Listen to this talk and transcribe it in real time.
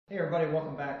Hey everybody,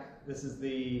 welcome back. This is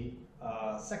the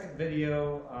second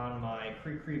video on my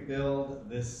CriCri build.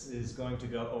 This is going to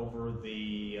go over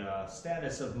the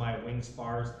status of my wing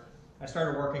spars. I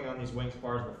started working on these wing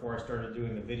spars before I started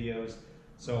doing the videos,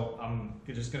 so I'm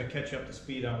just going to catch up to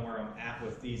speed on where I'm at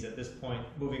with these at this point.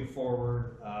 Moving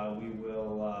forward, we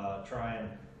will try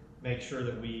and make sure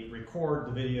that we record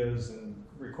the videos and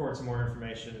record some more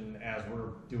information as we're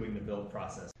doing the build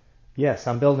process. Yes,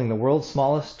 I'm building the world's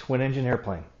smallest twin-engine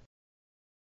airplane.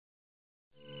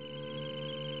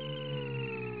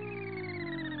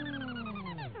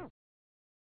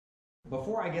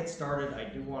 Before I get started, I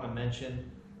do want to mention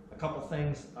a couple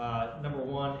things. Number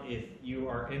one, if you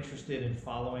are interested in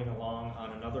following along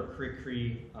on another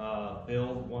CriCri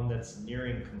build, one that's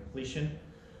nearing completion,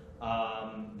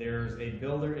 there's a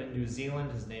builder in New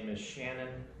Zealand. His name is Shannon,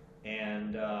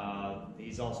 and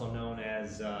he's also known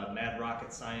as Mad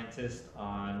Rocket Scientist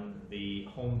on the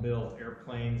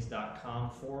homebuiltairplanes.com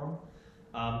forum.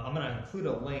 I'm going to include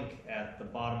a link at the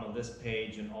bottom of this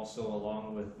page and also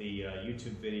along with the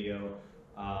YouTube video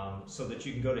so that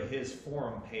you can go to his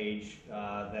forum page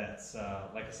that's,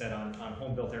 like I said, on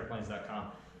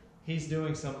homebuiltairplanes.com. He's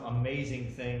doing some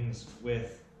amazing things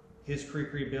with his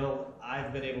CriCri build.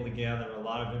 I've been able to gather a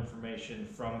lot of information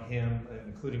from him,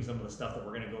 including some of the stuff that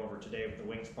we're going to go over today with the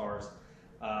wing spars.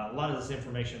 A lot of this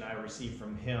information I received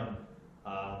from him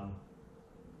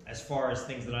as far as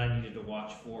things that I needed to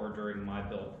watch for during my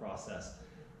build process.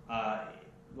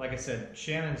 Like I said,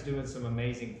 Shannon's doing some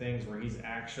amazing things where he's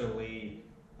actually,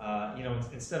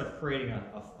 instead of creating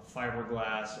a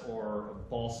fiberglass or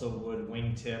balsa wood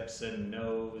wingtips and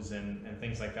nose and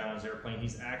things like that on his airplane,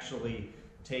 he's actually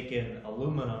taken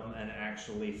aluminum and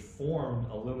actually formed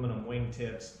aluminum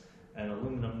wingtips and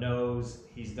aluminum nose.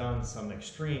 He's done some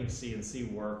extreme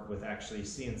CNC work with actually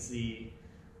CNC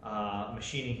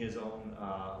machining his own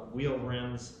wheel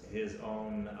rims, his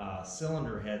own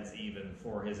cylinder heads even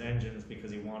for his engines, because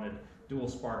he wanted dual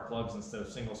spark plugs instead of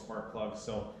single spark plugs.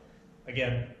 So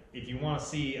again, if you want to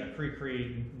see a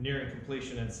CriCri nearing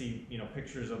completion and see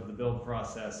pictures of the build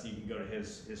process, you can go to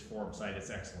his forum site. It's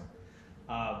excellent.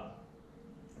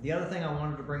 The other thing I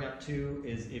wanted to bring up too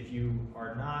is if you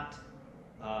are not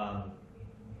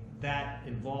that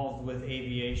involved with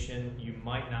aviation, you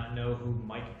might not know who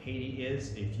Mike Patey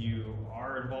is. If you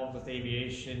are involved with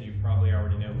aviation, you probably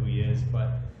already know who he is,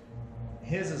 but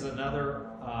his is another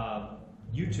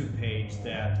YouTube page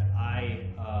that I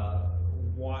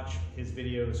watch his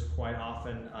videos quite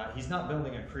often. He's not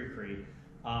building a CriCri,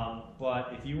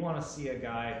 but if you want to see a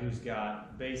guy who's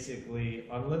got basically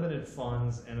unlimited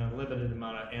funds and unlimited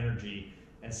amount of energy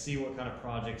and see what kind of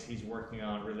projects he's working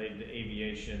on related to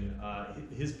aviation,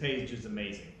 his page is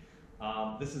amazing.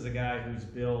 This is a guy who's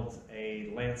built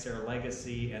a Lancer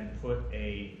Legacy and put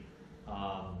a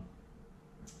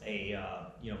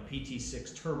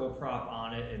PT6 turboprop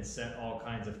on it and set all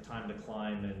kinds of time to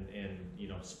climb and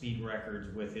speed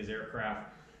records with his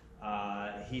aircraft.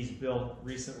 He's built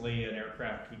recently an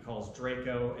aircraft he calls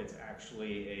Draco. It's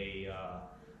actually a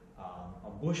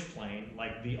bush plane,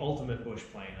 like the ultimate bush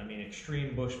plane. I mean,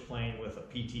 extreme bush plane with a a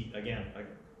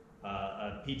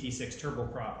PT6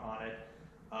 turboprop on it.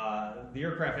 The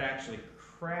aircraft actually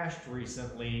crashed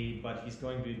recently, but he's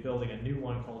going to be building a new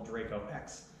one called Draco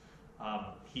X.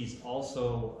 He's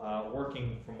also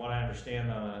working, from what I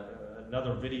understand, on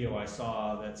another video I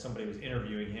saw that somebody was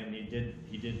interviewing him.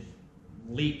 He did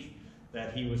leak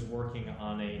that he was working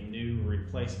on a new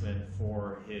replacement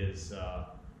for his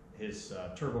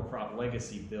turboprop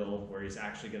Legacy build, where he's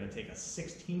actually going to take a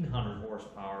 1600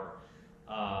 horsepower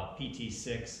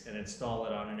PT6 and install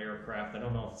it on an aircraft. I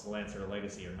don't know if it's a Lancer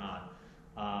Legacy or not,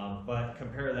 but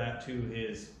compare that to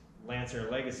his Lancer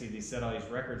Legacy that he set all these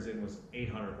records in was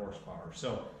 800 horsepower.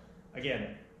 So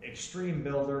again, extreme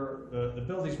builder. The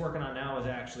build he's working on now is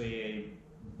actually a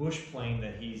bush plane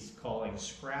that he's calling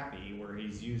Scrappy, where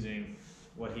he's using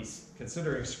what he's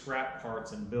considering scrap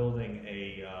parts and building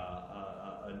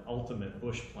an ultimate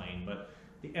bush plane. But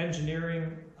the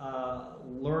engineering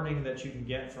learning that you can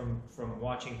get from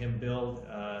watching him build,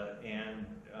 and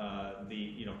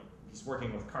he's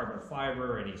working with carbon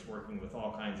fiber, and he's working with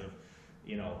all kinds of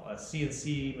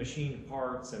CNC machined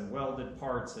parts and welded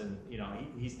parts, and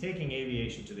he's taking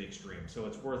aviation to the extreme. So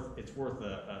it's worth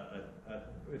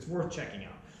checking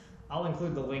out. I'll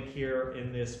include the link here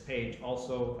in this page.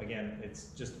 Also, again, it's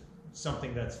just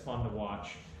something that's fun to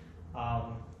watch.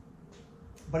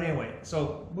 But anyway,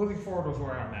 so moving forward with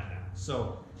where I'm at now.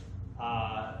 So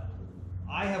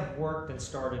I have worked and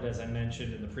started, as I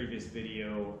mentioned in the previous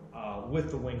video,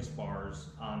 with the wing spars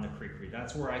on the CriCri.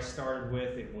 That's where I started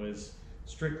with. It was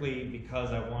strictly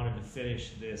because I wanted to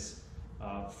finish this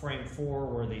frame 4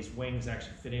 where these wings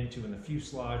actually fit into in the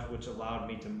fuselage, which allowed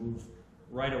me to move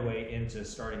right away into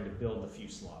starting to build the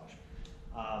fuselage.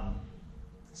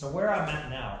 So where I'm at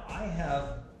now, I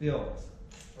have built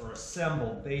or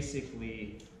assembled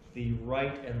basically the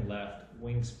right and left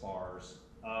wing spars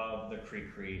of the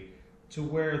CriCri to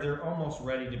where they're almost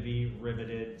ready to be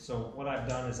riveted. So what I've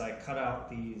done is I cut out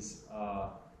these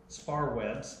spar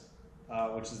webs,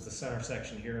 which is the center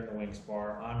section here in the wing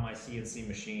spar, on my CNC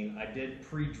machine. I did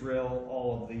pre-drill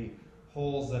all of the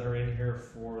holes that are in here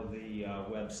for the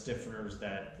web stiffeners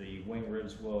that the wing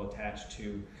ribs will attach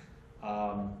to.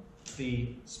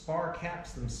 The spar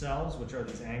caps themselves, which are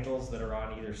these angles that are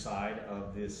on either side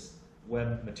of this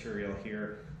web material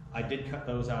here, I did cut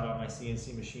those out on my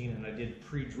CNC machine, and I did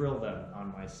pre-drill them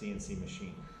on my CNC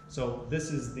machine. So this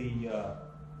is the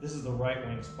right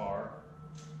wing spar,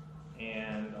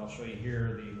 and I'll show you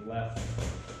here the left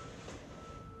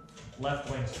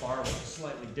wing spar, which is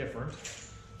slightly different.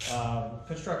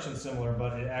 Construction similar,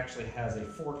 but it actually has a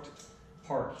forked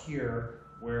part here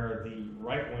where the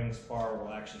right wing spar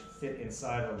will actually fit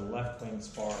inside of the left wing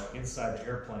spar inside the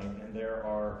airplane, and there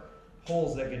are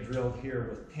holes that get drilled here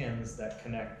with pins that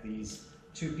connect these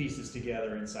two pieces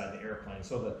together inside the airplane.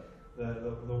 So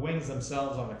the wings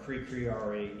themselves on the CriCri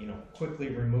are a quickly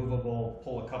removable,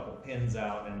 pull a couple pins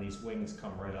out, and these wings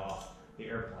come right off the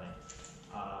airplane.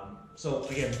 So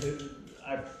again,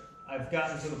 I've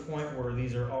gotten to the point where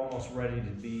these are almost ready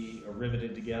to be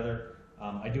riveted together.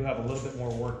 I do have a little bit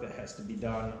more work that has to be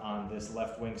done on this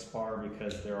left wing spar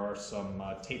because there are some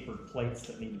tapered plates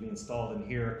that need to be installed in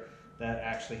here that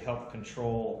actually help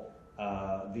control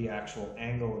the actual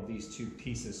angle of these two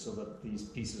pieces so that these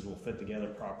pieces will fit together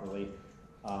properly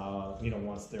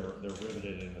once they're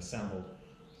riveted and assembled.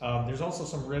 There's also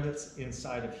some rivets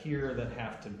inside of here that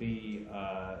have to be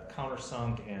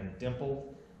countersunk and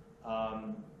dimpled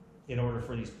in order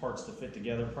for these parts to fit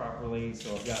together properly.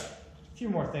 So I've got a few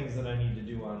more things that I need to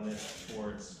do on this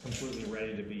before it's completely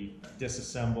ready to be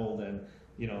disassembled and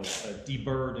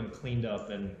deburred and cleaned up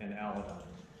and alloyed.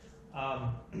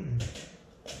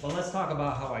 But let's talk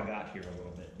about how I got here a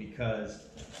little bit, because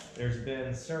there's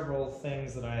been several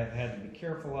things that I have had to be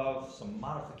careful of, some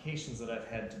modifications that I've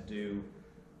had to do,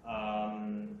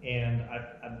 and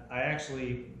I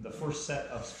actually, the first set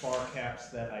of spar caps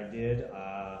that I did,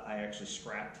 I actually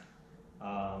scrapped,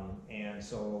 and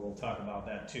so we'll talk about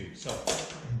that too. So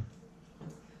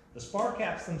the spar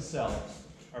caps themselves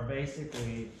are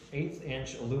basically 1/8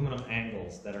 inch aluminum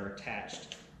angles that are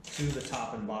attached to the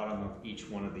top and bottom of each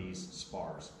one of these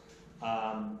spars.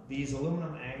 These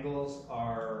aluminum angles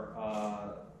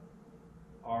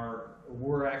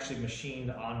were actually machined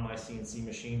on my CNC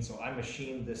machine. So I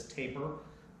machined this taper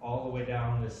all the way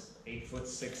down this 8'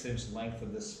 6" length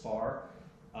of this spar.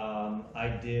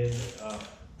 I did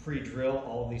pre-drill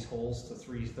all of these holes to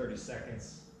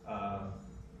 3/32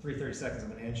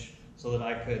 of an inch so that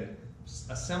I could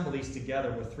assemble these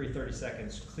together with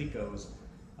 3/32 clecos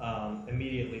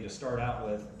immediately to start out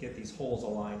with, get these holes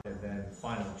aligned, and then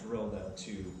finally drill them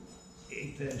to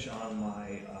 1/8 inch on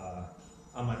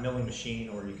my milling machine,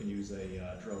 or you can use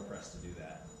a drill press to do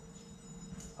that.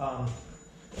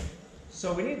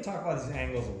 So we need to talk about these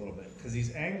angles a little bit, because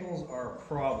these angles are a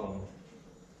problem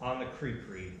on the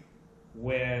CriCri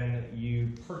when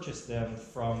you purchase them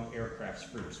from aircraft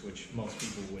spruce, which most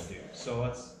people would do. So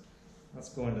let's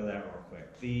go into that real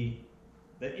quick. The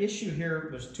issue here,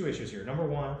 there's two issues here. Number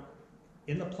one,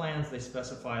 in the plans they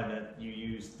specify that you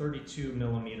use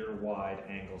 32mm wide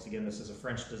angles. Again, this is a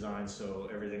French design, so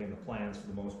everything in the plans for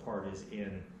the most part is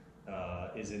in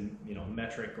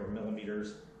metric or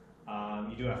millimeters.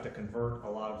 You do have to convert a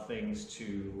lot of things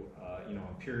to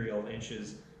imperial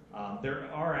inches. There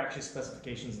are actually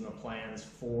specifications in the plans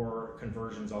for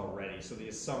conversions already. So the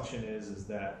assumption is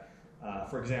that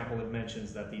for example, it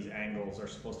mentions that these angles are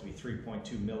supposed to be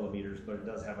 3.2 millimeters, but it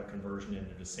does have a conversion in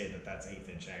there to say that that's 1/8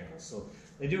 inch angles. So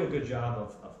they do a good job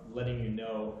of letting you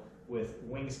know with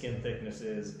wing skin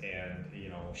thicknesses and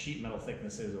sheet metal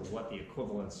thicknesses of what the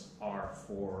equivalents are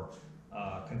for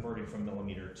converting from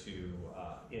millimeter to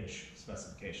inch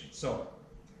specifications. So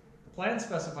the plans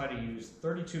specify to use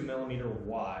 32mm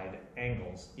wide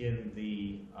angles in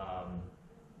the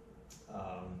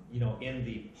in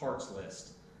the parts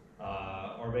list.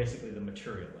 Or basically the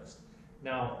material list.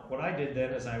 Now, what I did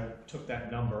then is I took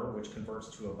that number, which converts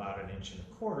to about 1 1/4 inch,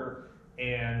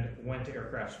 and went to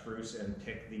aircraft spruce and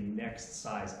picked the next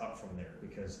size up from there,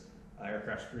 because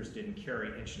aircraft spruce didn't carry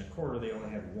 1 1/4 inch, they only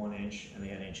had 1 inch, and they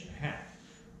had 1.5 inches.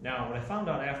 Now, what I found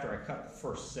out after I cut the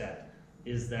first set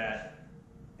is that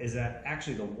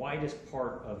actually the widest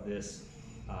part of this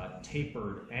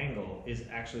tapered angle is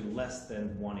actually less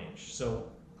than 1 inch. So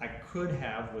I could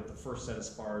have, with the first set of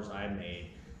spars I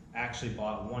made, actually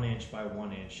bought 1 inch by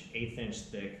 1 inch, 1/8 inch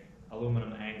thick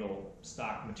aluminum angle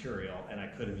stock material, and I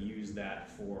could have used that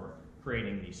for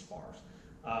creating these spars.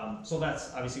 So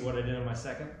that's obviously what I did in my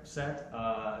second set.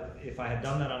 If I had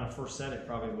done that on a first set, it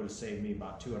probably would have saved me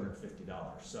about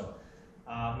 $250. So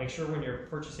make sure when you're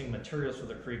purchasing materials for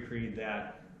the CriCri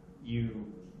that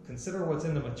you consider what's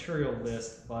in the material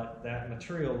list, but that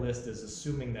material list is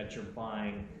assuming that you're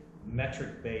buying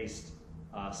metric-based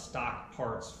stock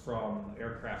parts from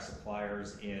aircraft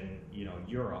suppliers in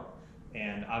Europe.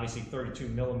 And obviously 32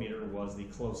 millimeter was the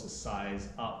closest size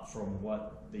up from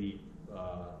what the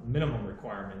minimum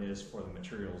requirement is for the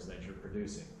materials that you're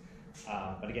producing.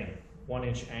 But again, 1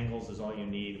 inch angles is all you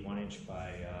need, 1 inch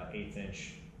by 1/8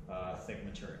 inch thick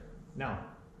material. Now,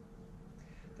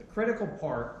 the critical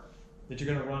part that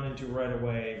you're going to run into right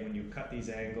away when you cut these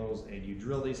angles and you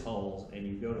drill these holes and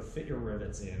you go to fit your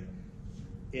rivets in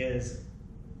is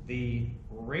the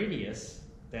radius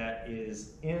that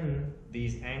is in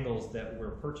these angles that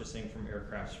we're purchasing from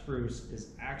aircraft spruce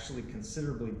is actually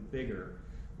considerably bigger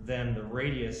than the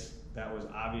radius that was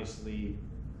obviously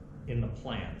in the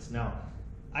plans. Now,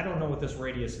 I don't know what this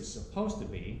radius is supposed to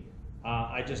be.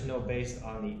 I just know based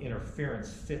on the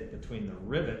interference fit between the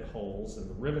rivet holes and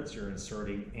the rivets you're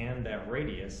inserting and that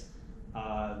radius,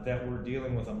 that we're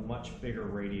dealing with a much bigger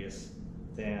radius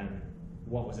than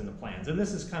what was in the plans. And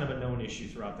this is kind of a known issue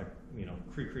throughout the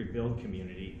CriCri build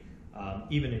community,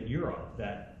 even in Europe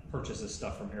that purchases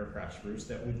stuff from aircraft spruce,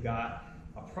 that we've got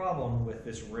a problem with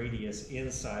this radius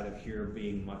inside of here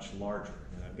being much larger.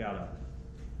 And I've got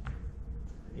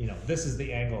this is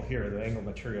the angle here, the angle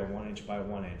material 1 inch by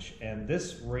 1 inch. And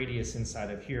this radius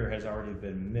inside of here has already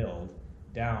been milled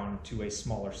down to a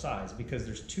smaller size because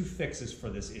there's two fixes for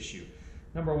this issue.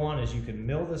 Number one is you can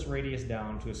mill this radius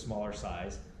down to a smaller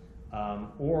size,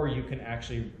 or you can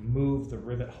actually move the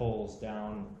rivet holes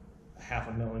down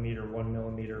 0.5 millimeter, 1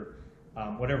 millimeter,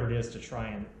 whatever it is, to try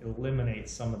and eliminate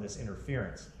some of this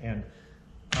interference. And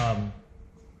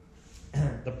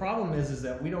the problem is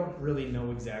that we don't really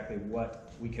know exactly what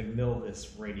we can mill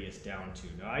this radius down to.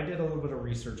 Now, I did a little bit of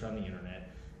research on the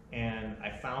internet, and I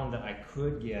found that I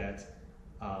could get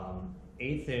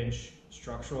 1/8 inch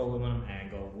structural aluminum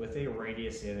angle with a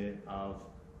radius in it of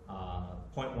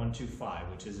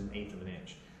 0.125, which is 1/8 of an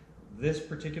inch. This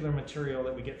particular material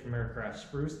that we get from aircraft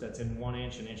spruce that's in 1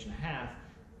 inch, 1.5 inches,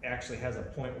 actually has a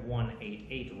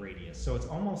 0.188 radius. So it's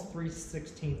almost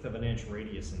 3/16 of an inch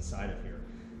radius inside of here.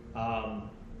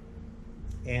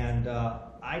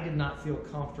 I did not feel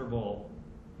comfortable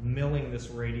milling this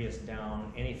radius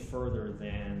down any further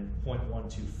than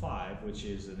 0.125, which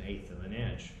is 1/8 of an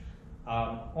inch.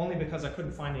 Only because I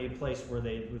couldn't find any place where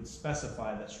they would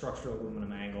specify that structural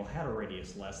aluminum angle had a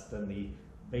radius less than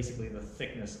basically the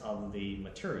thickness of the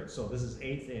material. So this is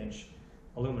 1/8 inch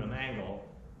aluminum angle.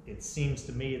 It seems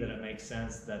to me that it makes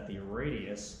sense that the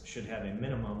radius should have a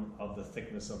minimum of the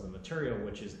thickness of the material,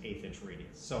 which is 1/8 inch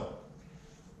radius.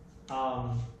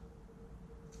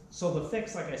 So the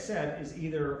fix, like I said, is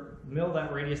either mill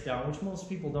that radius down, which most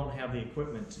people don't have the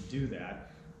equipment to do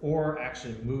that, or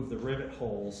actually move the rivet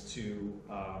holes to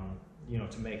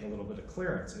make a little bit of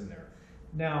clearance in there.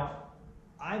 Now,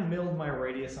 I milled my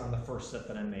radius on the first set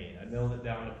that I made. I milled it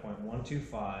down to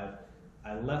 0.125.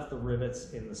 I left the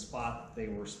rivets in the spot that they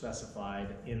were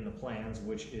specified in the plans,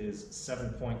 which is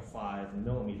 7.5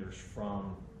 millimeters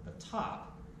from the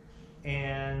top.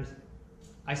 And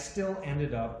I still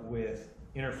ended up with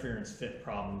interference fit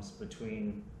problems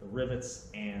between the rivets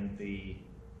and the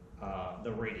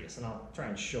radius. And I'll try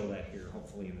and show that here,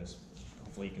 hopefully you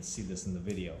can see this in the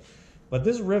video. But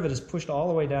this rivet is pushed all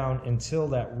the way down until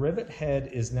that rivet head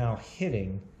is now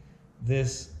hitting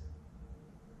this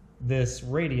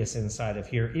radius inside of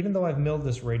here, even though I've milled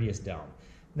this radius down.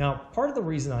 Now, part of the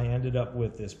reason I ended up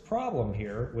with this problem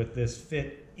here, with this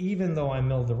fit, even though I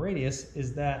milled the radius,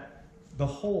 is that the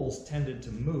holes tended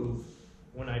to move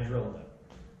when I drilled them.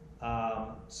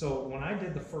 So when I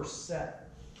did the first set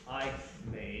I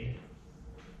made,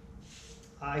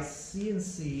 I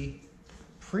CNC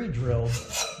pre-drilled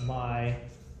my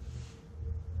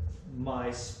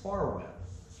spar web.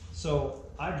 So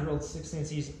I drilled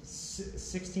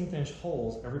 16th inch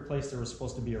holes every place there was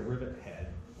supposed to be a rivet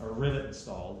head or a rivet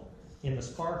installed in the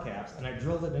spar caps, and I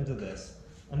drilled it into this.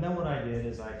 And then what I did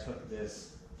is I took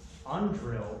this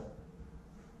undrilled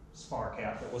spar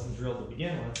cap that wasn't drilled to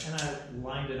begin with, and I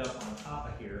lined it up on top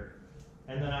of here,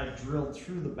 and then I drilled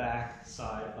through the back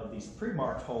side of these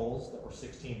pre-marked holes that were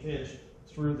 16th inch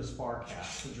through the spar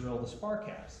caps to drill the spar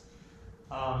caps.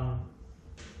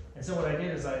 And so what I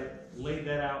did is I laid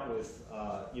that out with,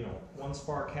 you know, one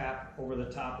spar cap over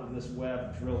the top of this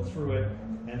web, drilled through it,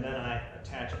 and then I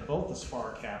attached both the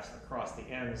spar caps across the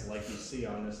ends like you see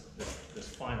on this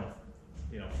final,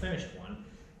 you know, finished one,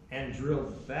 and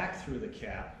drilled back through the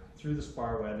cap, through the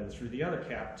spar web, and through the other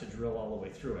cap to drill all the way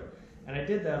through it. And I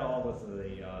did that all with the,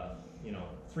 you know,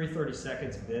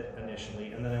 3/32 bit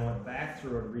initially, and then I went back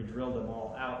through and re-drilled them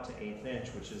all out to 1/8 inch,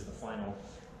 which is the final,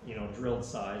 you know, drilled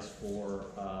size for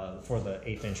the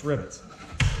 1/8 inch rivets.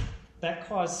 That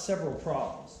caused several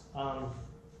problems.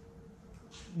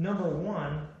 Number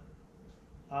one,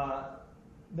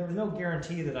 there was no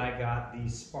guarantee that I got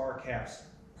these spar caps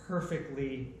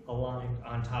perfectly aligned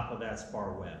on top of that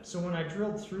spar web. So when I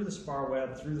drilled through the spar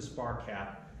web, through the spar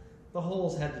cap, the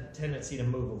holes had the tendency to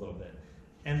move a little bit.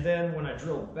 And then when I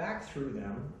drilled back through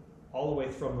them, all the way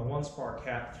from the one spar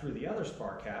cap through the other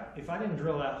spar cap, if I didn't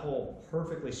drill that hole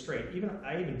perfectly straight,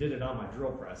 I even did it on my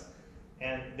drill press,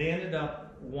 and they ended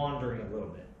up wandering a little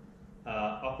bit,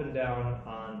 up and down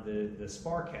on the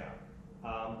spar cap,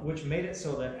 which made it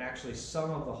so that actually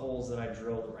some of the holes that I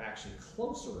drilled were actually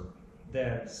closer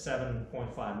than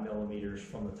 7.5 millimeters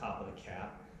from the top of the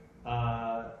cap,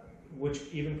 which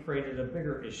even created a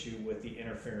bigger issue with the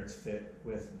interference fit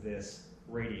with this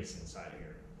radius inside of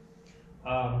here.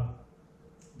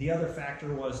 The other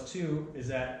factor was too, is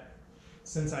that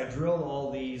since I drilled all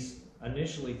these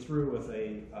initially through with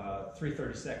a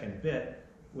 3/32 bit,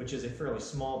 which is a fairly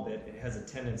small bit, it has a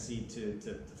tendency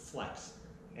to flex.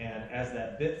 And as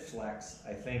that bit flexed,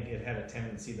 I think it had a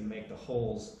tendency to make the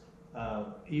holes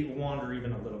wander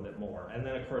even a little bit more. And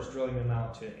then of course drilling them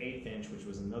out to 1/8 inch, which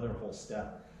was another whole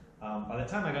step. By the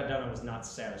time I got done, I was not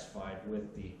satisfied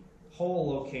with the hole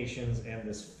locations and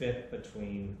this fit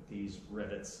between these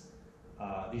rivets,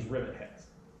 these rivet heads.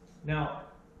 Now,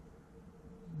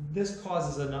 this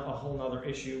causes a whole nother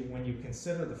issue when you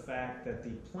consider the fact that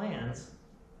the plans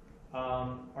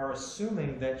are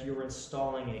assuming that you're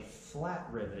installing a flat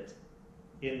rivet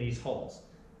in these holes.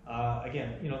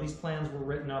 Again, you know, these plans were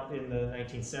written up in the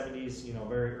 1970s, you know,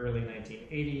 very early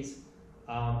 1980s,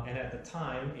 and at the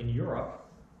time in Europe,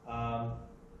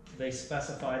 they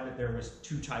specified that there was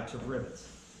two types of rivets,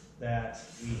 that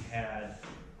we had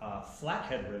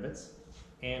flathead rivets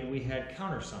and we had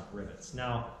countersunk rivets.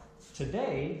 Now,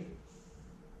 today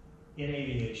in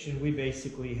aviation, we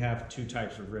basically have two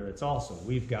types of rivets also.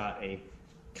 We've got a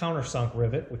countersunk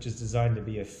rivet, which is designed to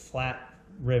be a flat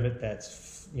rivet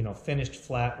that's, you know, finished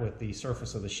flat with the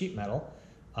surface of the sheet metal.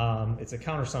 It's a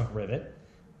countersunk rivet.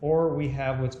 Or we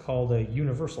have what's called a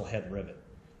universal head rivet.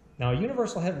 Now, a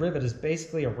universal head rivet is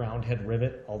basically a round head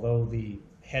rivet, although the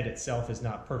head itself is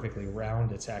not perfectly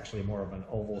round. It's actually more of an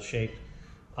oval shape.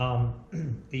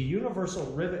 The universal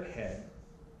rivet head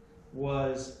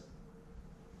was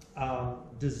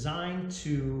designed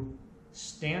to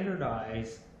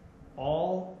standardize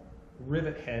all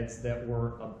rivet heads that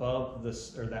were above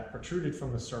this, or that protruded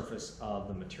from the surface of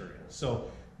the material. So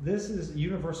this is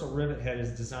universal rivet head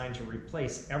is designed to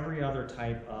replace every other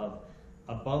type of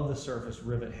above the surface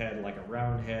rivet head, like a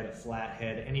round head, a flat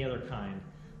head, any other kind.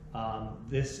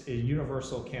 This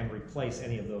universal can replace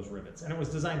any of those rivets. And it was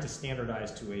designed to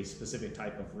standardize to a specific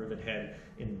type of rivet head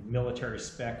in military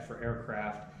spec for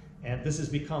aircraft. And this has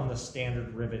become the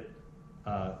standard rivet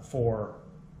for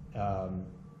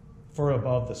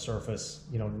above the surface,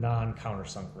 you know,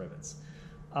 non-countersunk rivets.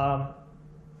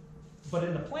 But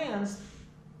in the plans,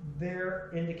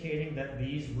 they're indicating that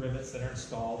these rivets that are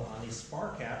installed on these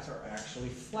spar caps are actually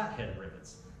flathead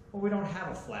rivets. Well, we don't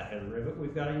have a flathead rivet.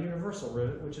 We've got a universal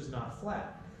rivet, which is not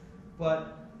flat.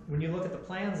 But when you look at the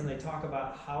plans and they talk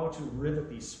about how to rivet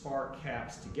these spar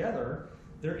caps together,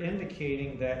 they're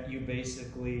indicating that you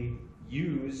basically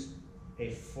use a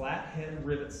flathead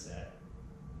rivet set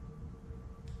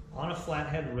on a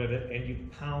flathead rivet and you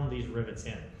pound these rivets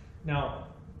in. Now,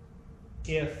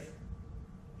 if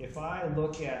I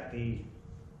look at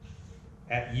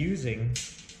using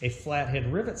a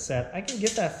flathead rivet set, I can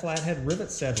get that flathead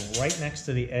rivet set right next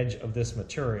to the edge of this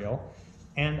material,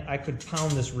 and I could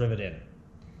pound this rivet in.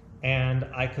 And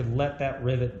I could let that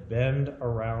rivet bend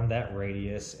around that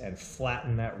radius and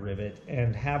flatten that rivet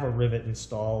and have a rivet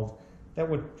installed that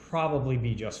would probably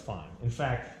be just fine. In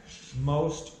fact,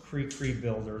 most CriCri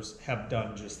builders have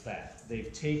done just that.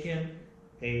 They've taken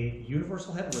a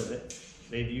universal head rivet,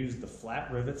 they've used the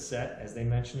flat rivet set, as they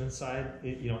mentioned inside,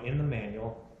 you know, in the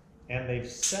manual, and they've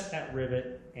set that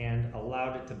rivet and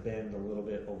allowed it to bend a little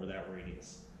bit over that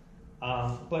radius.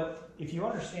 But if you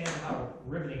understand how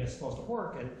riveting is supposed to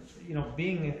work, and you know,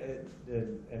 being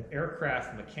an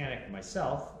aircraft mechanic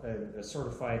myself, a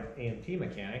certified A&P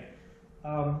mechanic,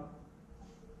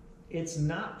 it's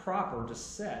not proper to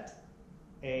set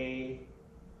a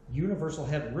universal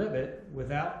head rivet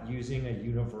without using a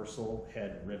universal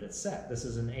head rivet set. This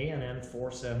is an A&N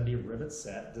 470 rivet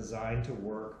set designed to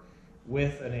work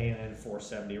with an A&N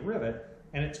 470 rivet,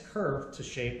 and it's curved to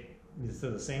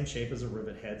the same shape as a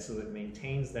rivet head, so it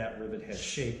maintains that rivet head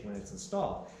shape when it's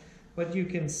installed. But you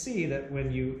can see that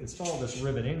when you install this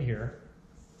rivet in here,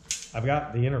 I've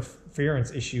got the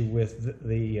interference issue with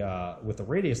the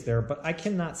radius there, but I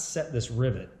cannot set this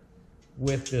rivet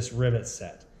with this rivet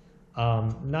set.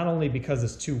 Not only because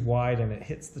it's too wide and it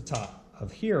hits the top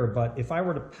of here, but if I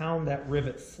were to pound that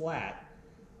rivet flat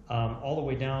all the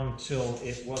way down till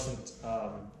it wasn't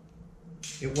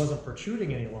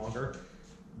protruding any longer,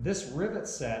 this rivet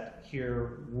set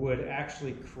here would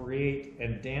actually create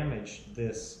and damage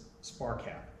this spar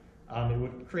cap. It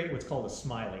would create what's called a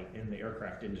smiley in the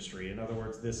aircraft industry. In other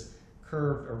words, this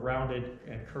curved, or rounded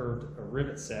and curved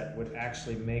rivet set would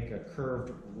actually make a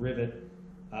curved rivet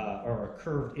or a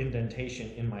curved indentation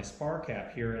in my spar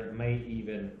cap here, and it may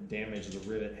even damage the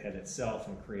rivet head itself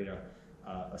and create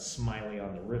a smiley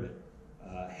on the rivet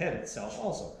head itself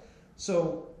also.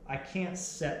 So I can't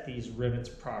set these rivets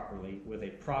properly with a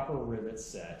proper rivet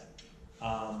set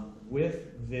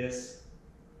with this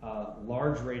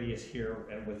large radius here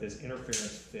and with this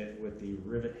interference fit with the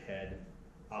rivet head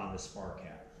on the spar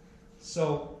cap.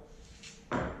 So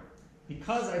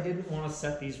because I didn't want to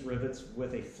set these rivets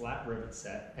with a flat rivet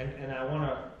set, and I want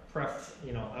to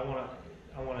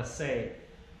I want to say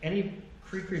any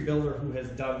CriCri builder who has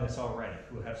done this already,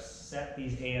 who have set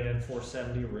these A&N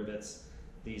 470 rivets,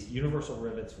 these universal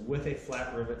rivets with a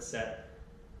flat rivet set,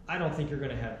 I don't think you're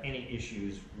going to have any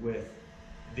issues with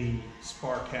the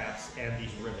spar caps and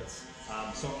these rivets.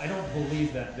 So I don't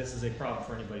believe that this is a problem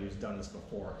for anybody who's done this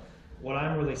before. What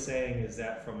I'm really saying is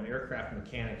that from an aircraft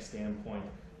mechanic standpoint,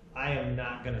 I am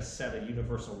not going to set a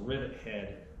universal rivet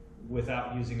head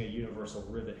without using a universal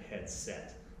rivet head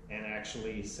set and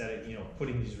actually set it,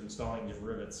 installing these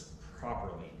rivets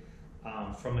properly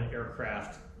from an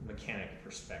aircraft mechanic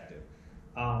perspective.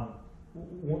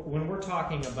 When we're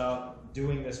talking about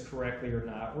doing this correctly or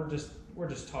not, we're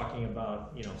just talking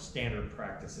about standard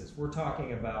practices. We're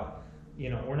talking about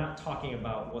we're not talking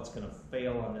about what's going to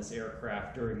fail on this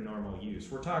aircraft during normal use.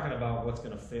 We're talking about what's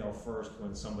going to fail first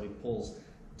when somebody pulls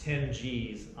 10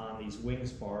 Gs on these wing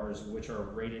spars, which are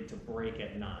rated to break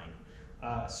at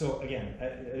 9. So again,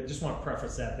 I just want to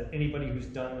preface that anybody who's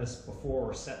done this before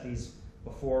or set these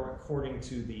before according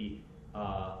to the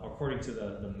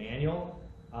manual,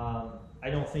 I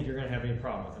don't think you're going to have any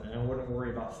problem with it, and I wouldn't worry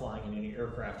about flying in any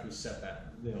aircraft who set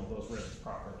that those rivets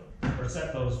properly or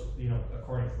set those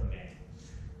according to the manual.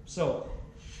 So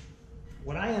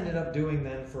what I ended up doing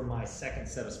then for my second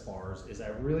set of spars is I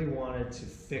really wanted to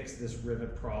fix this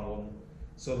rivet problem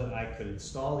so that I could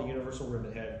install the universal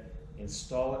rivet head,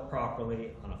 install it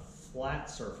properly on a flat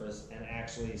surface, and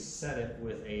actually set it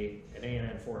with an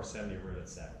A&N 470 rivet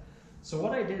set. So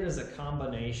what I did is a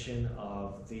combination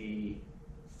of the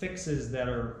fixes that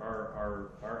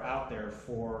are out there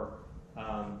for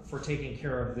taking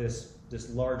care of this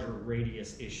larger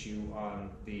radius issue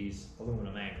on these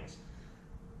aluminum angles.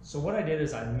 So what I did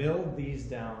is I milled these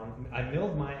down. I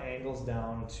milled my angles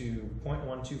down to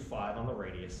 0.125 on the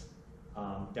radius,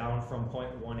 down from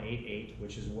 0.188,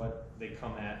 which is what they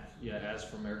come at as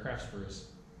from aircraft spruce,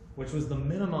 which was the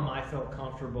minimum I felt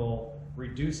comfortable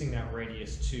reducing that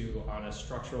radius to on a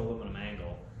structural aluminum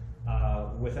angle,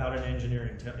 without an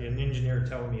engineer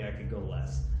telling me I could go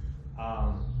less.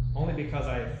 Only because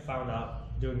I found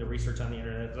out doing the research on the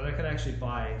internet that I could actually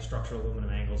buy structural aluminum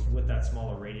angles with that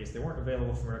smaller radius. They weren't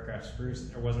available from aircraft spruce.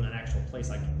 There wasn't an actual place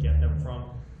I could get them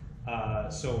from.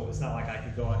 So it's not like I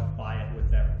could go out and buy it with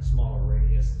that smaller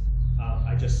radius.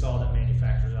 I just saw that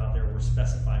manufacturers out there were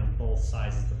specifying both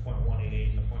sizes, the 0.188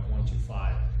 and the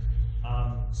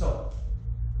 0.125. So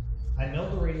I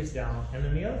milled the radius down, and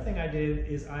then the other thing I did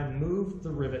is I moved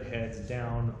the rivet heads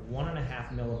down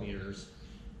 1.5 millimeters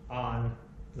on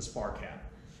the spar cap.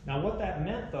 Now what that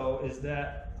meant though is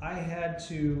that I had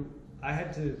to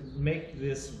make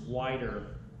this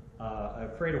wider,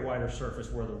 create a wider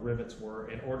surface where the rivets were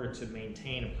in order to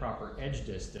maintain a proper edge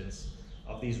distance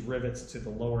of these rivets to the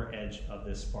lower edge of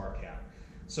this spar cap.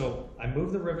 So I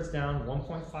moved the rivets down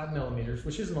 1.5 millimeters,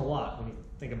 which isn't a lot when you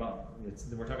think about it.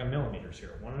 We're talking millimeters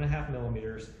here, 1.5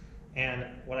 millimeters. And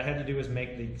what I had to do is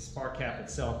make the spar cap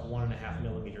itself 1.5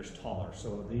 millimeters taller.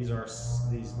 So these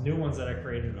new ones that I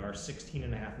created are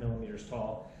 16.5 millimeters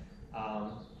tall,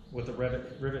 with the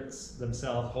rivets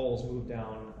themselves, holes moved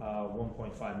down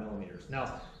 1.5 millimeters.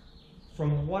 Now,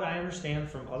 from what I understand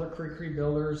from other CriCri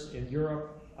builders in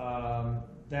Europe,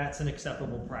 that's an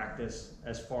acceptable practice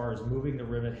as far as moving the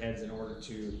rivet heads in order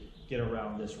to get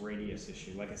around this radius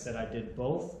issue. Like I said, I did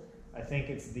both. I think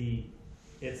it's the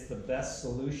best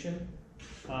solution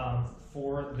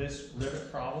for this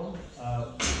rivet problem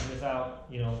without,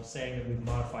 you know, saying that we've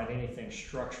modified anything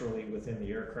structurally within the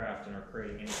aircraft and are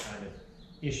creating any kind of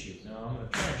issue. Now I'm going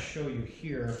to try and show you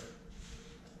here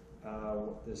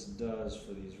what this does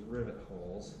for these rivet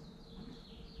holes.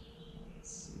 Let's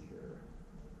see here.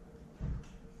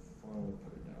 Finally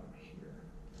put it down here.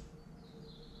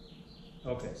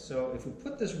 Okay, so if we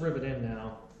put this rivet in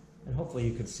now, and hopefully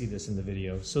you can see this in the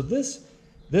video. So this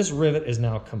rivet is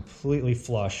now completely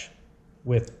flush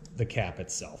with the cap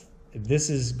itself. This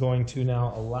is going to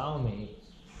now allow me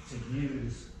to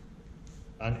use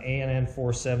an ANN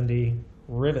 470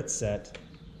 rivet set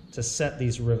to set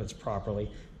these rivets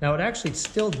properly. Now it actually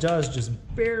still does just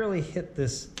barely hit the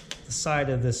side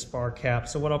of this spar cap.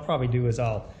 So what I'll probably do is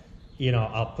I'll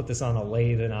put this on a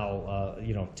lathe and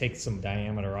I'll take some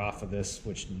diameter off of this,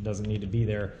 which doesn't need to be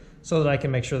there, so that I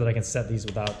can make sure that I can set these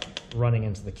without running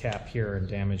into the cap here and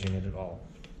damaging it at all.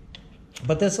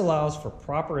 But this allows for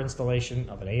proper installation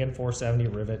of an AN 470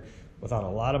 rivet without a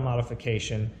lot of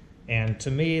modification. And to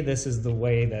me, this is the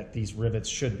way that these rivets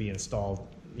should be installed,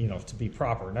 to be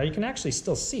proper. Now you can actually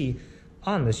still see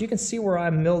on this, you can see where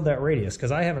I milled that radius,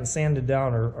 because I haven't sanded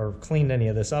down or cleaned any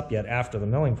of this up yet after the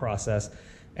milling process.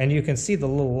 And you can see the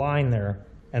little line there,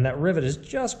 and that rivet is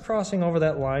just crossing over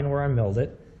that line where I milled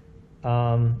it.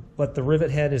 But the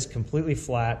rivet head is completely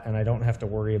flat, and I don't have to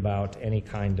worry about any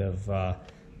kind of,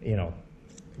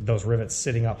 those rivets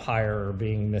sitting up higher or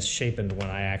being misshapen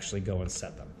when I actually go and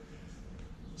set them.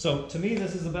 So to me,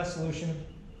 this is the best solution.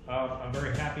 I'm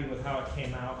very happy with how it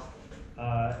came out.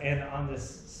 And on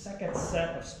this second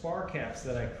set of spar caps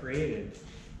that I created,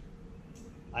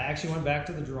 I actually went back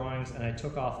to the drawings and I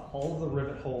took off all of the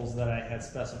rivet holes that I had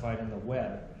specified in the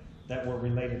web that were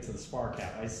related to the spar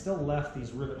cap. I still left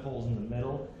these rivet holes in the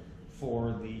middle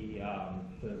for the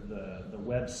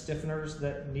web stiffeners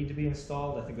that need to be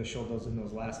installed. I think I showed those in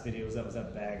those last videos. That was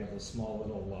that bag of those small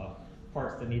little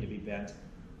parts that need to be bent.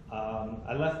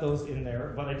 I left those in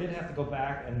there, but I did have to go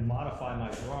back and modify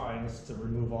my drawings to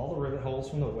remove all the rivet holes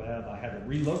from the web. I had to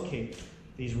relocate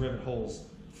these rivet holes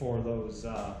for those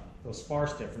spar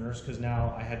stiffeners, because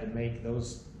now I had to make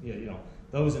those,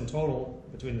 those in total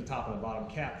between the top and the bottom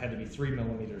cap had to be 3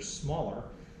 millimeters smaller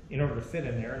in order to fit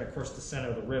in there. And of course, the center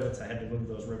of the rivets, I had to move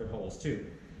those rivet holes too.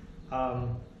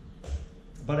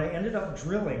 But I ended up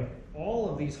drilling all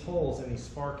of these holes in these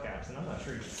spar caps, and I'm not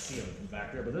sure you can see them from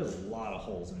back there, but there's a lot of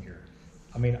holes in here.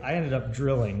 I mean, I ended up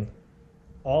drilling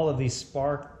all of these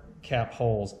spar cap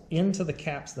holes into the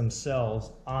caps themselves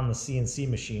on the CNC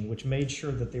machine, which made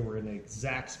sure that they were in the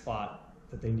exact spot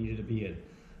that they needed to be in.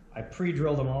 I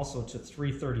pre-drilled them also to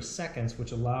 3/32,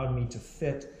 which allowed me to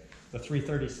fit the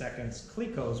 3/32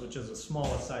 clicos, which is the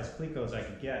smallest size clicos I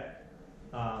could get,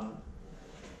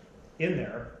 in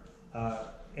there.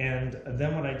 And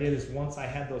then what I did is, once I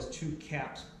had those two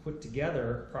caps put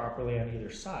together properly on either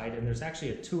side, and there's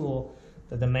actually a tool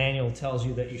that the manual tells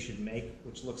you that you should make,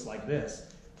 which looks like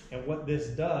this. And what this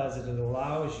does is it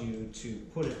allows you to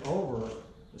put it over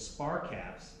the spar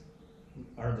caps,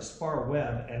 or the spar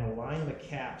web, and align the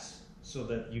caps so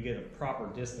that you get a proper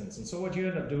distance. And so what you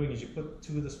end up doing is you put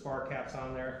two of the spar caps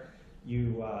on there,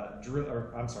 you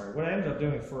what I ended up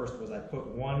doing first was I put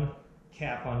one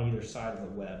cap on either side of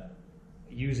the web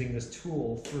using this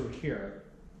tool through here,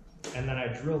 and then I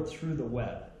drilled through the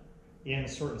web in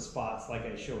certain spots like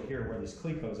I show here where these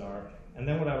clicos are. And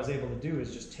then what I was able to do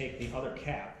is just take the other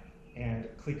cap and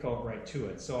clico it right to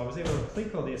it. So I was able to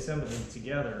clico the assembly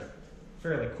together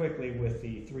fairly quickly with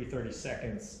the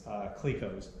 3/32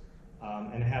 clicos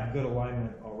and have good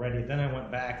alignment already. Then I went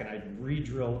back and I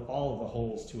re-drilled all of the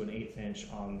holes to an 1/8 inch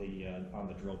on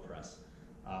the drill press.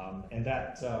 And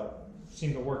that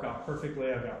seemed to work out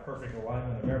perfectly. I've got perfect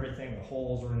alignment of everything. The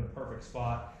holes are in the perfect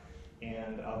spot,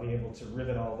 and I'll be able to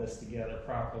rivet all this together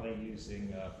properly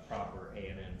using a proper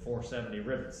ANN 470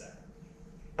 rivet set.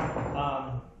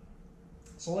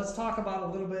 So let's talk about a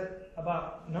little bit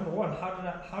about, number one, how did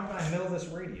I mill this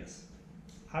radius?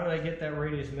 How did I get that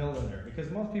radius milled in there? Because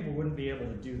most people wouldn't be able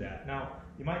to do that. Now,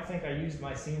 you might think I used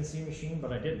my CNC machine,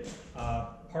 but I didn't.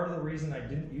 Part of the reason I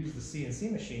didn't use the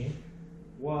CNC machine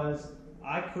was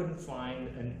I couldn't find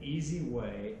an easy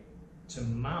way to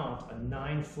mount a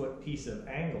 9-foot piece of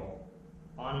angle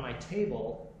on my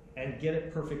table and get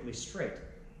it perfectly straight.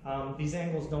 These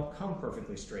angles don't come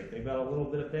perfectly straight. They've got a little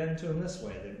bit of bend to them this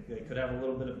way. They could have a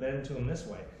little bit of bend to them this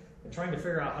way. And trying to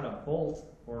figure out how to bolt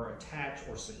or attach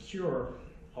or secure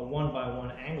a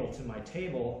 1x1 angle to my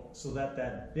table so that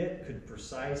that bit could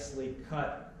precisely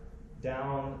cut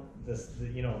down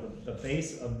the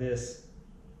base of this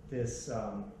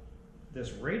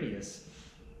radius.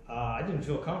 I didn't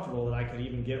feel comfortable that I could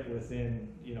even get within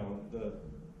the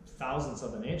thousandths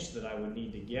of an inch that I would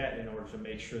need to get in order to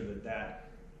make sure that that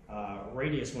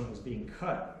radius, when it was being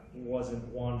cut, wasn't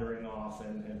wandering off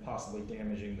and possibly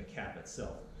damaging the cap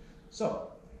itself.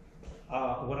 So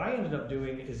what I ended up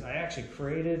doing is I actually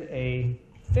created a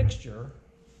fixture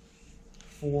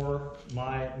for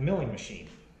my milling machine.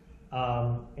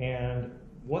 And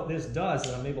what this does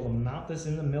is I'm able to mount this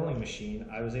in the milling machine.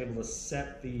 I was able to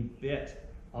set the bit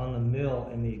on the mill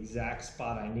in the exact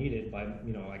spot I needed by,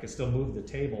 I could still move the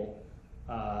table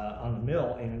on the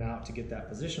mill in and out to get that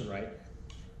position right.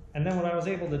 And then what I was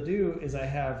able to do is I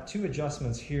have two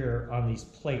adjustments here on these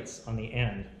plates on the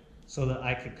end so that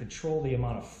I could control the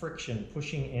amount of friction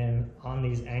pushing in on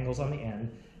these angles on the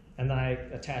end. And then I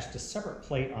attached a separate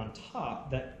plate on top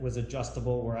that was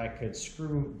adjustable where I could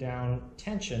screw down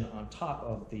tension on top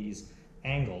of these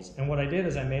angles. And what I did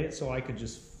is I made it so I could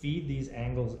just feed these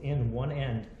angles in one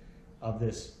end of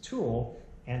this tool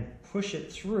and push it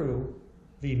through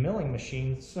the milling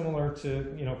machine, similar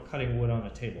to cutting wood on a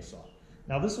table saw.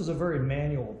 Now this was a very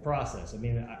manual process. I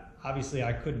mean, obviously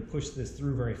I couldn't push this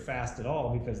through very fast at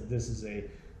all because this is a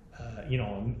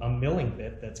milling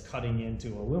bit that's cutting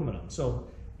into aluminum. So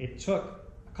it took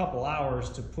a couple hours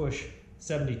to push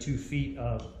 72 feet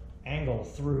of angle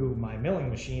through my milling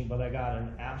machine, but I got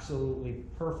an absolutely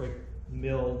perfect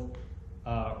milled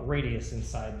radius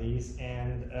inside these,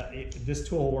 and this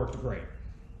tool worked great.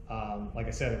 Like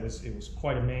I said, it was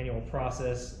quite a manual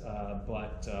process,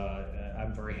 but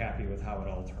I'm very happy with how it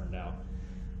all turned out.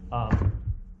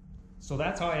 So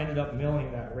that's how I ended up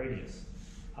milling that radius.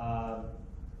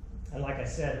 And like I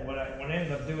said, what I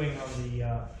ended up doing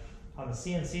on the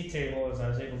CNC table is I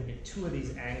was able to get two of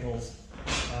these angles,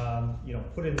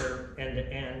 put in there end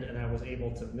to end, and I was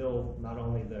able to mill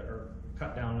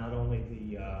cut down not only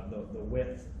the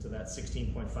width to that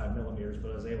 16.5 millimeters,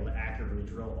 but I was able to accurately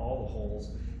drill all the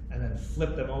holes and then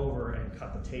flip them over and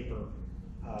cut the taper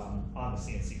on the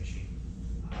CNC machine.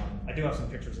 I do have some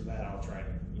pictures of that. I'll try to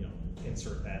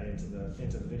insert that into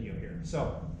the video here.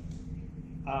 So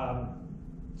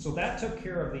so that took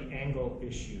care of the angle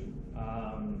issue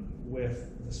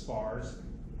with the spars.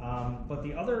 But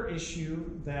the other issue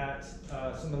that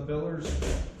some of the builders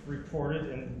reported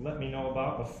and let me know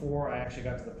about before I actually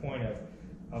got to the point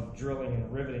of drilling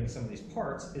and riveting some of these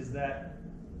parts is that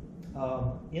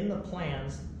in the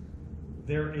plans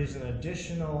there is an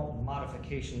additional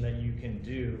modification that you can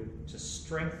do to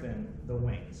strengthen the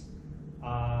wings.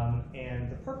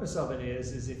 And the purpose of it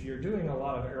is if you're doing a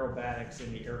lot of aerobatics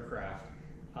in the aircraft,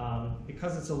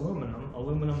 because it's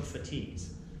aluminum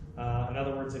fatigues. In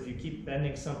other words, if you keep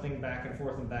bending something back and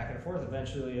forth,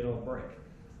 eventually it'll break.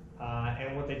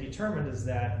 And what they determined is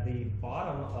that the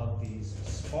bottom of these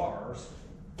spar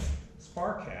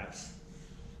caps,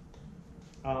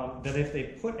 that if they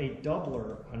put a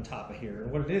doubler on top of here,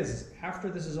 and what it is after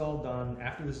this is all done,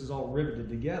 after this is all riveted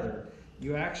together,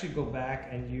 you actually go back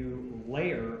and you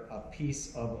layer a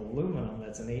piece of aluminum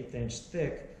that's an 1/8 inch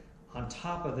thick on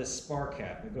top of this spar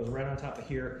cap. It goes right on top of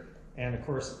here, and of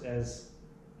course, as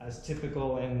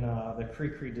typical in the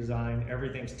CriCri design,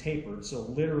 everything's tapered. So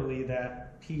literally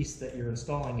that piece that you're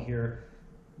installing here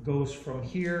goes from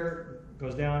here,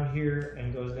 goes down here,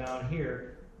 and goes down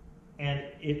here. And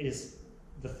it is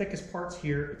the thickest parts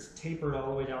here, it's tapered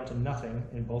all the way down to nothing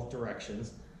in both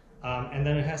directions. And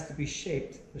then it has to be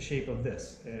shaped the shape of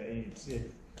this.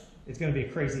 It's going to be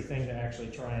a crazy thing to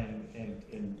actually try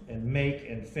and make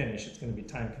and finish. It's going to be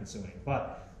time consuming.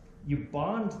 But you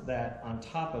bond that on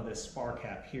top of this spar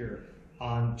cap here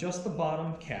on just the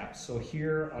bottom cap. So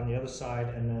here on the other side,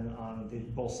 and then on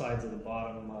both sides of the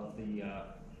bottom of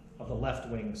the left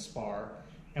wing spar.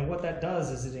 And what that does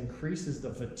is it increases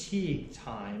the fatigue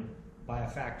time by a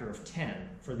factor of 10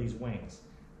 for these wings.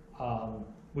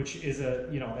 Which is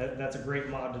that's a great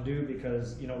mod to do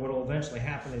because what will eventually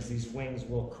happen is these wings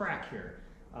will crack here.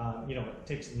 It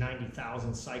takes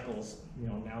 90,000 cycles,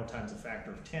 now times a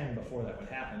factor of 10 before that would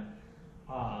happen.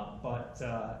 But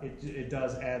it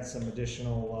does add some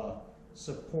additional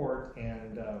support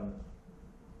and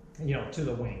to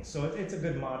the wings. So it's a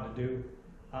good mod to do.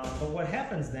 But what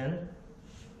happens then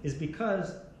is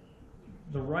because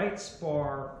the right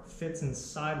spar fits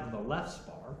inside of the left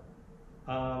spar,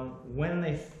 when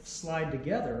they slide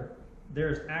together,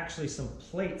 there's actually some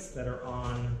plates that are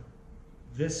on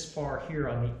this spar here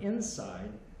on the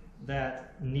inside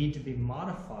that need to be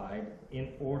modified in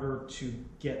order to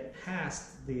get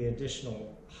past the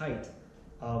additional height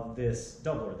of this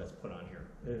doubler that's put on here,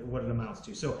 what it amounts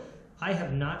to. So I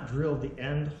have not drilled the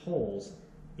end holes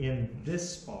in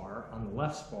this spar, on the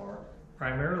left spar,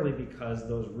 primarily because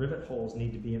those rivet holes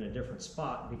need to be in a different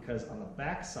spot, because on the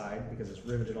back side, because it's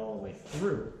riveted all the way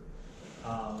through,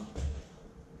 on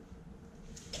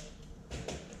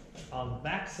the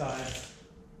back side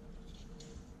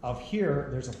of here,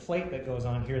 there's a plate that goes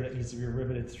on here that needs to be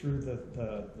riveted through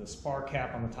the spar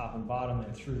cap on the top and bottom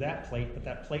and through that plate, but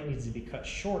that plate needs to be cut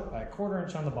short by 1/4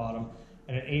 inch on the bottom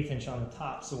and an 1/8 inch on the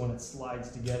top, so when it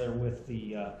slides together with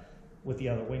the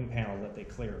other wing panel that they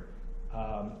clear.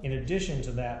 In addition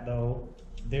to that, though,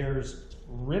 there's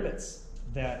rivets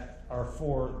that are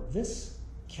for this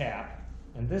cap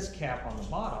and this cap on the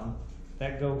bottom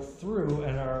that go through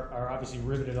and are obviously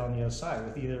riveted on the other side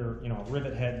with either, you know, a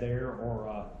rivet head there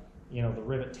or you know, the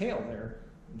rivet tail there,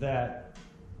 that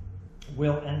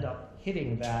will end up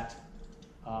hitting that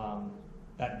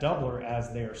that doubler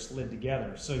as they are slid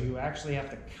together. So you actually have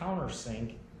to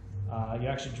countersink. You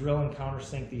actually drill and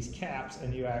countersink these caps,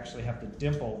 and you actually have to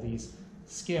dimple these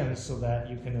skins so that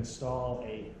you can install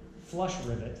a flush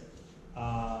rivet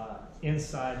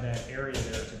inside that area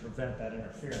there to prevent that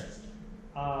interference.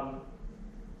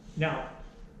 Now,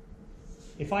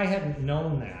 if I hadn't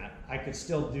known that, I could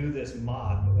still do this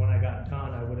mod, but when I got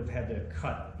done, I would have had to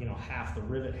cut, you know, half the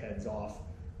rivet heads off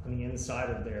on the inside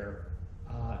of there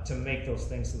to make those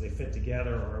things so they fit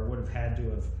together, or I would have had to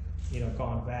have, you know,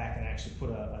 gone back and actually put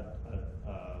a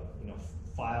you know,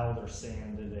 filed or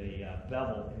sanded a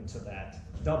bevel into that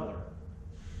doubler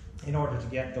in order to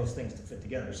get those things to fit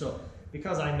together. So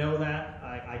because I know that,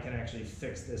 I can actually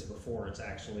fix this before it's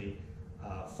actually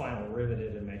final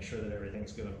riveted and make sure that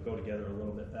everything's going to go together a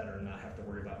little bit better and not have to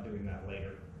worry about doing that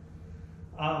later.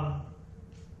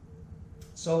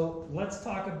 So let's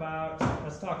talk about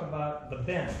the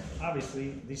bend.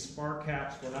 Obviously, these spar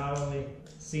caps were not only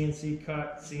CNC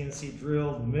cut, CNC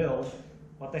drilled, milled,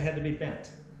 but they had to be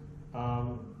bent.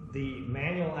 The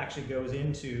manual actually goes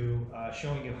into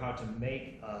showing you how to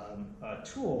make a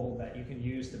tool that you can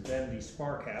use to bend these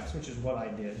spar caps, which is what I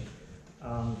did.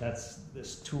 That's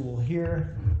this tool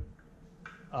here.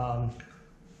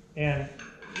 And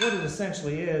what it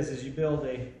essentially is you build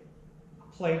a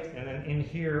plate, and then in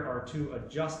here are 2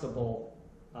 adjustable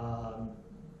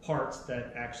parts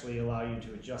that actually allow you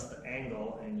to adjust the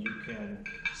angle, and you can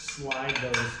slide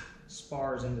those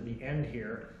spars into the end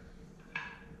here.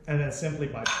 And then simply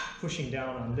by pushing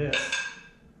down on this,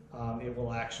 it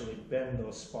will actually bend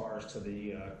those spars to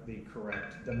the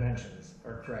correct dimensions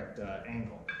or correct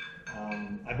angle.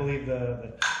 I believe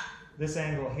this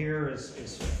angle here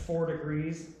is 4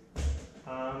 degrees,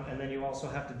 and then you also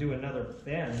have to do another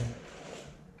bend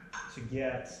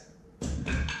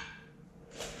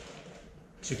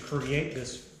to create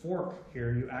this fork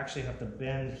here. You actually have to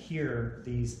bend here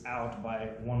these out by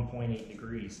 1.8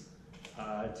 degrees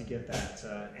to get that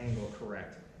angle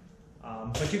correct.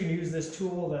 But you can use this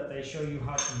tool that they show you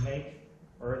how to make,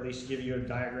 or at least give you a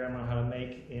diagram on how to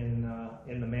make in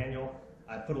the manual.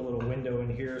 I put a little window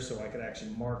in here so I could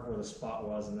actually mark where the spot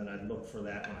was, and then I'd look for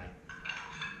that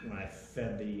when I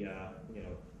fed the you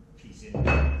know, piece in.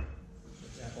 For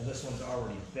example, this one's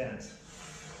already bent.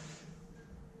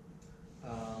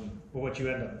 But what you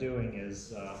end up doing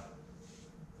is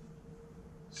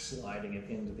sliding it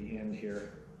into the end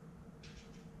here.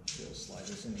 We'll slide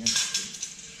this in here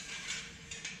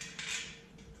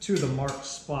to the marked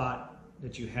spot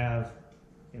that you have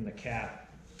in the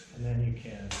cap, and then you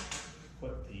can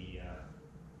put the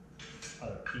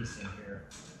other piece in here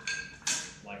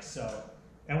like so.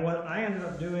 And what I ended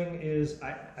up doing is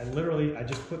I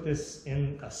just put this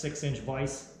in a 6-inch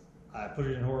vise. I put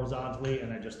it in horizontally,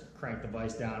 and I just cranked the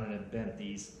vise down, and it bent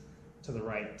these to the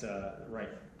right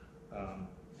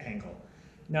angle.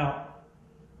 Now,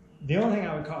 the only thing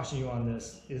I would caution you on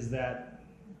this is that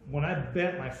when I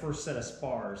bent my first set of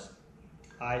spars,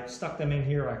 I stuck them in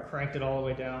here, I cranked it all the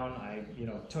way down, I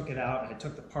took it out, I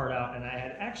took the part out, and I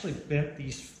had actually bent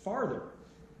these farther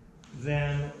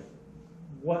than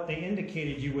what they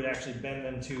indicated you would actually bend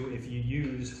them to if you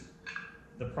used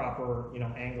the proper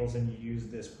angles and you used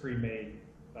this pre-made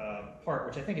part,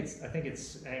 which I think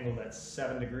it's angled at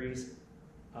 7 degrees.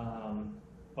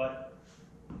 But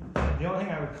the only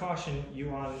thing I would caution you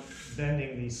on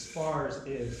bending these spars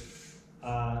is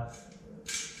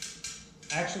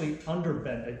actually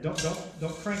underbend it. Don't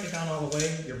crank it down all the way.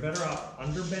 You're better off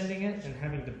underbending it and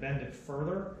having to bend it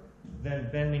further than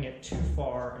bending it too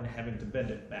far and having to bend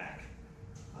it back.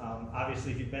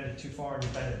 Obviously, if you bend it too far and you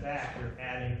bend it back, you're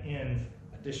adding in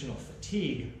additional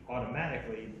fatigue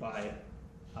automatically by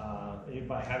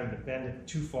by having to bend it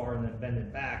too far and then bend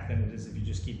it back than it is if you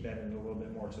just keep bending it a little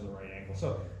bit more to the right angle.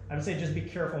 So I would say just be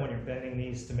careful when you're bending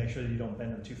these to make sure that you don't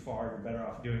bend them too far. You're better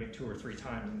off doing it 2 or 3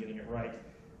 times and getting it right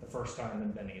the first time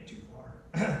than bending it too far.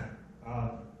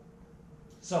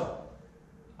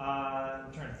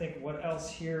 I'm trying to think what else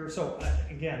here. So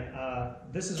again,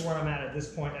 this is where I'm at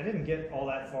this point. I didn't get all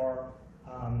that far.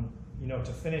 You know,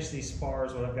 to finish these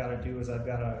spars, what I've got to do is I've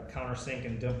got to countersink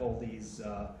and dimple these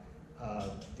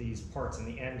parts in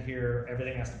the end here.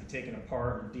 Everything has to be taken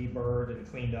apart and deburred and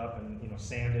cleaned up and, you know,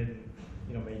 sanded and,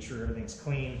 you know, made sure everything's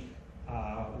clean.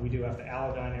 We do have to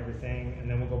allodyne everything, and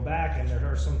then we'll go back, and there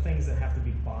are some things that have to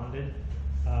be bonded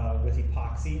with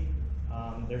epoxy.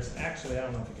 There's actually, I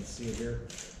don't know if you can see it here,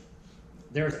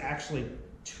 there's actually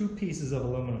 2 pieces of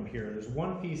aluminum here. There's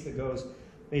one piece that goes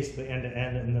basically end to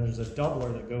end, and there's a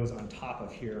doubler that goes on top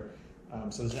of here.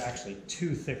 So there's actually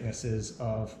 2 thicknesses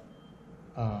of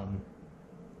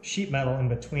sheet metal in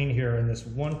between here, and this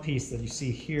one piece that you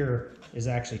see here is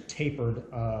actually tapered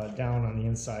down on the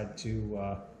inside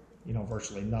to you know,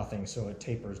 virtually nothing, so it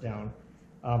tapers down.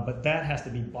 But that has to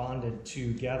be bonded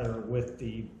together with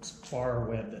the spar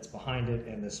web that's behind it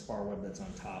and the spar web that's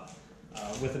on top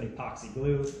with an epoxy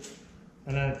glue.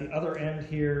 And then at the other end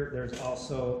here, there's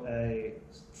also a,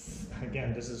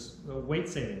 again, this is the weight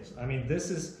savings. I mean, this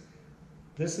is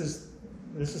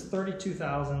 32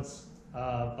 thousandths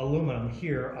aluminum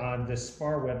here on this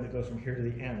spar web that goes from here to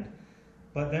the end.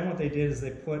 But then what they did is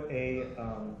they put a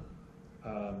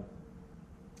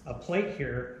plate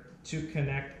here to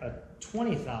connect a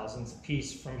 20 thousandths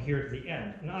piece from here to the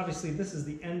end. And obviously this is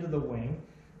the end of the wing.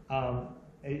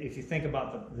 If you think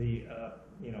about the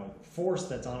you know, force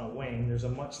that's on a wing, there's a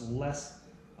much less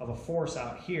of a force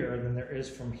out here than there is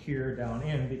from here down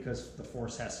in, because the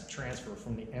force has to transfer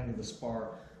from the end of the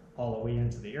spar all the way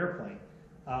into the airplane.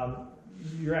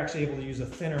 You're actually able to use a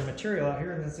thinner material out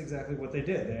here, and that's exactly what they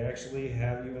did. They actually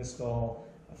have you install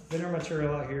a thinner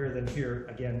material out here than here.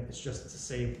 Again, it's just to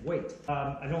save weight.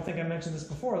 I don't think I mentioned this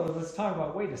before. Let's talk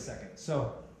about weight a second.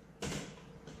 So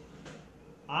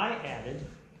I added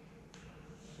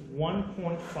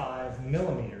 1.5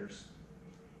 millimeters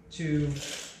to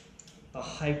the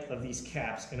height of these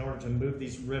caps in order to move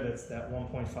these rivets that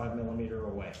 1.5 millimeter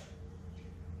away.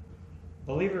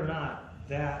 Believe it or not,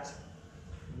 that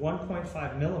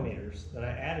 1.5 millimeters that I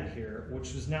added here,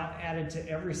 which is now added to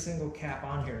every single cap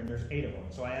on here, and there's 8 of them.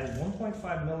 So I added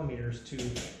 1.5 millimeters to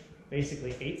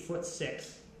basically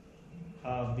 8'6"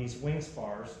 of these wing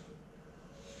spars,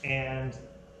 and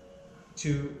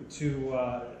to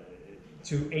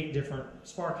 8 different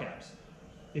spar caps.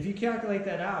 If you calculate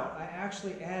that out, I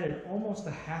actually added almost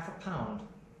a ½ pound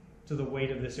to the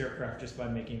weight of this aircraft just by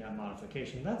making that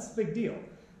modification. That's a big deal.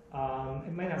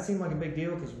 It might not seem like a big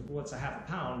deal because what's a ½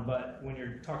 pound, but when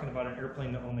you're talking about an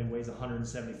airplane that only weighs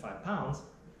 175 pounds,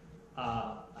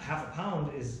 a ½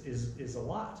 pound is a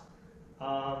lot.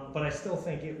 But I still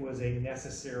think it was a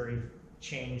necessary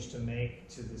change to make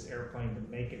to this airplane to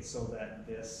make it so that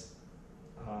this,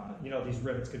 you know, these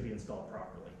rivets could be installed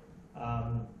properly.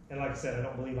 And like I said, I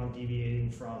don't believe I'm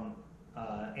deviating from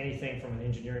anything from an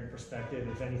engineering perspective.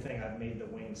 If anything, I've made the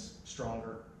wings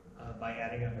stronger by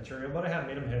adding that material, but I have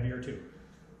made them heavier too.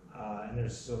 And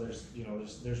there's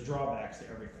drawbacks to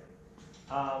everything.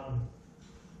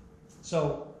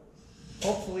 So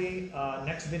hopefully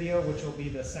next video, which will be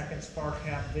the second spar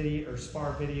cap video or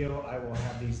spar video, I will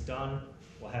have these done.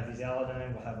 We'll have these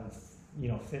allodyne. We'll have them, you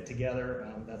know, fit together.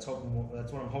 That's what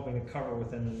I'm hoping to cover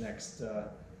within the next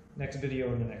next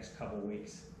video in the next couple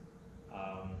weeks.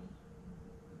 I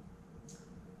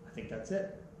think that's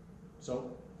it.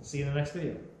 So we'll see you in the next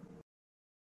video.